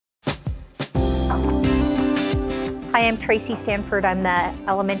Hi, I'm Tracy Stanford. I'm the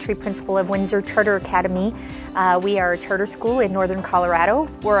elementary principal of Windsor Charter Academy. We are a charter school in northern Colorado.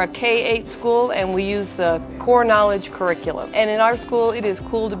 We're a K-8 school and we use the core knowledge curriculum. And in our school, it is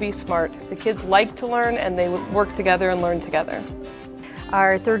cool to be smart. The kids like to learn and they work together and learn together.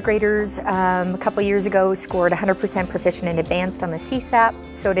 Our third graders a couple years ago scored 100% proficient in advanced on the CSAP.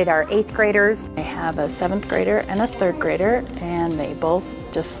 So did our eighth graders. I have a seventh grader and a third grader and they both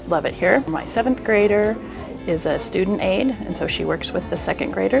just love it here. My seventh grader is a student aide, and so she works with the second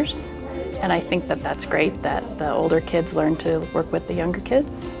graders. And I think that that's great that the older kids learn to work with the younger kids.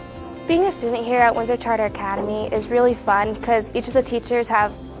 Being a student here at Windsor Charter Academy is really fun because each of the teachers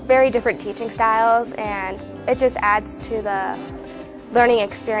have very different teaching styles, and it just adds to the learning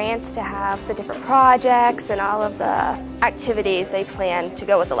experience to have the different projects and all of the activities they plan to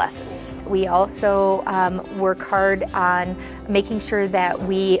go with the lessons. We also work hard on making sure that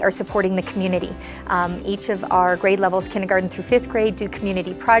we are supporting the community. Each of our grade levels, kindergarten through fifth grade, do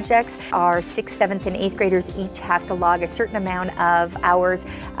community projects. Our sixth, seventh, and eighth graders each have to log a certain amount of hours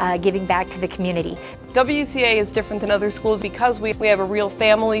giving back to the community. WCA is different than other schools because we have a real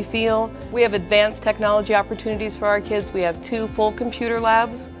family feel. We have advanced technology opportunities for our kids. We have 2 full computer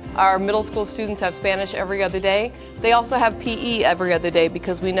labs. Our middle school students have Spanish every other day. They also have PE every other day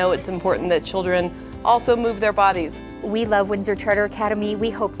because we know it's important that children also move their bodies. We love Windsor Charter Academy.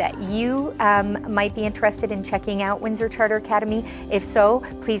 We hope that you might be interested in checking out Windsor Charter Academy. If so,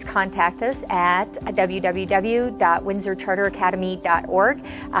 please contact us at www.windsorcharteracademy.org.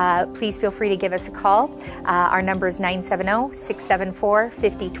 Please feel free to give us a call. Our number is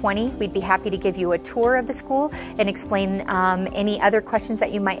 970-674-5020. We'd be happy to give you a tour of the school and explain any other questions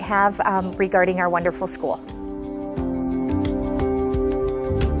that you might have regarding our wonderful school.